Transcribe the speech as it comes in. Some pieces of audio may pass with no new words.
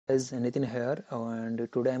Is anything here, and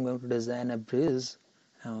today I'm going to design a bridge.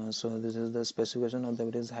 So this is the specification of the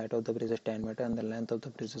bridge. Height of the bridge is 10 meter and the length of the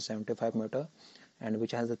bridge is 75 meter, and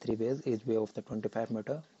which has the three bays, each bay of the 25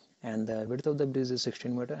 meter, and the width of the bridge is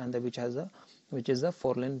 16 meter, and which is a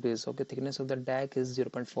 4-lane bridge. Okay, thickness of the deck is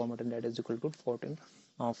 0.4 meter, that is equal to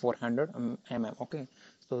 400 mm. Okay,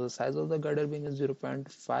 so the size of the girder beam is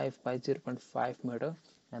 0.5 by 0.5 meter,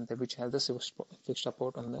 and which has the fixed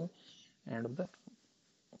support on the end of the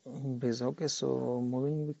base. Okay, so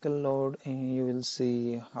moving vehicle load, you will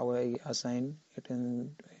see how I assign it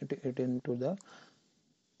into the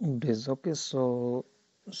base. Okay, so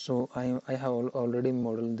I have already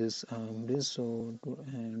modeled this base.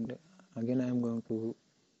 And again I am going to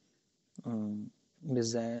um,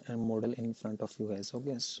 design and model in front of you guys.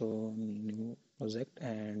 Okay, so new project,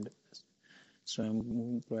 and so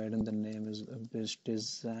I'm providing the name is base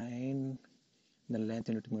design, the length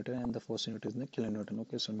unit meter, and the force unit is in the kilonewton.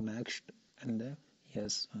 Okay, so next, and the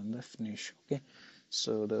yes, and the finish. Okay,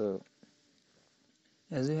 so the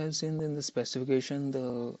as you have seen in the specification,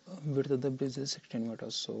 the width of the bridge is 16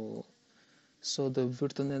 meters. So the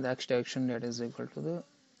width in the x direction, that is equal to the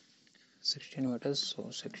 16 meters. So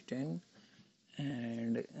 16,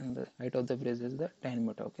 and the height of the bridge is the 10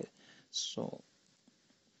 meter. Okay, so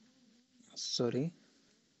sorry,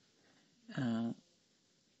 uh,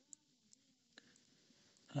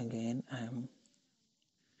 again I am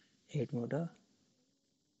 8 meter,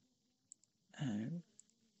 and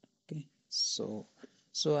okay, so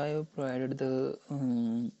I have provided the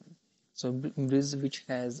bridge which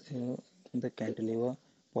has the cantilever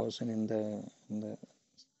portion in the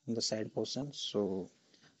side portion. So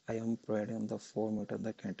I am providing the 4 meter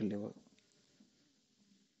the cantilever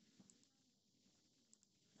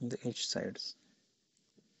on the each sides.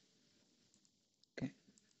 Okay,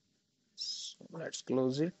 so let's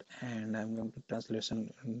close it, and I'm going to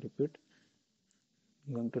translation and repeat.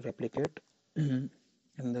 I'm going to replicate in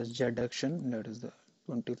the z direction, that is the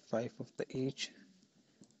 25 of the each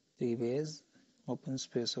three ways open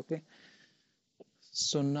space. Okay,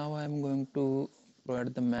 so now I'm going to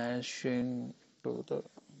provide the meshing to the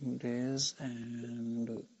base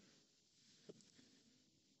and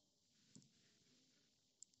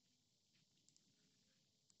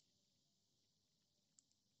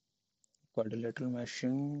quadrilateral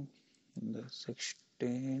meshing in the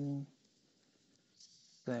 16,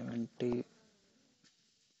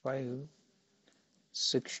 75,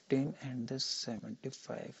 16, and the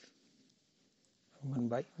 75, 1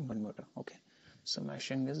 by 1 meter. Okay, so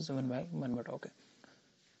meshing is 1 by 1 meter. Okay,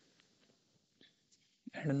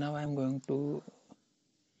 and now I'm going to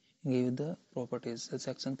give the properties, the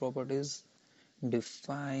section properties.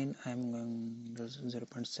 Define, I'm going to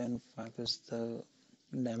 0.75 is the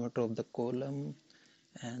diameter of the column,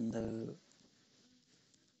 and the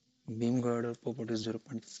beam girder property is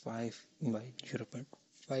 0.5 by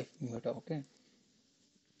 0.5 meter. Okay,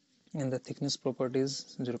 and the thickness property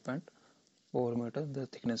is 0.4 meter, the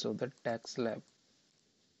thickness of the tack slab.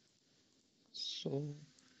 So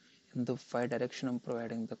in the phi direction I'm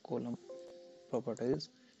providing the column properties,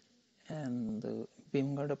 and the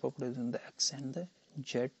beam girder properties in the x and the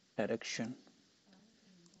z direction.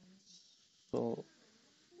 So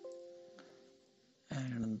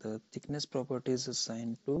and the thickness property is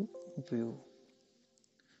assigned to view.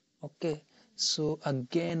 Okay, so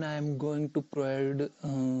again I am going to provide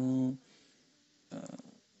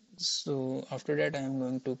so after that I am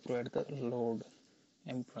going to provide the load.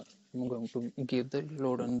 I'm going to give the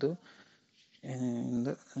load on the and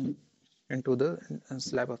the into the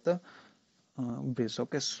slab of the base.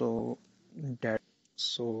 Okay, so that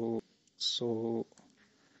so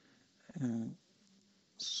uh,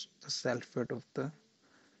 the self weight of the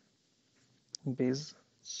base,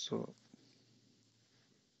 so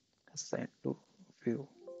assigned to view.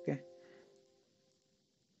 Okay,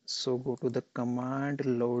 so go to the command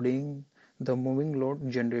loading, the moving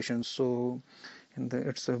load generation. So in the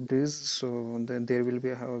it's a bridge, so then there will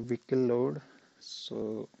be a vehicle load.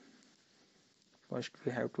 So first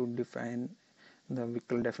we have to define the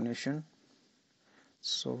vehicle definition.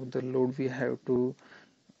 So the load we have to,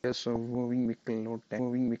 so moving vehicle load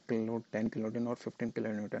 10 kilonewton or 15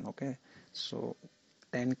 kilonewton. Okay, so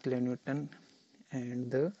 10 kilonewton and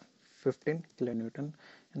the 15 kilonewton,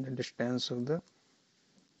 and the distance of the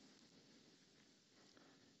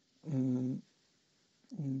um,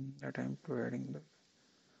 that I'm providing the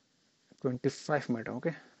 25 meter.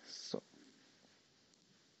 Okay, so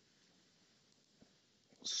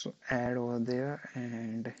add over there,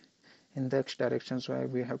 and in the x direction, so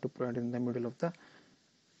we have to provide in the middle of the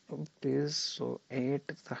bridge. So 8,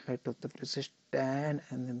 the height of the bridge is 10,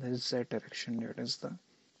 and in the z direction, that is the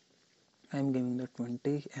I'm giving the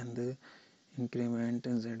 20, and the increment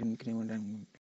z increment I'm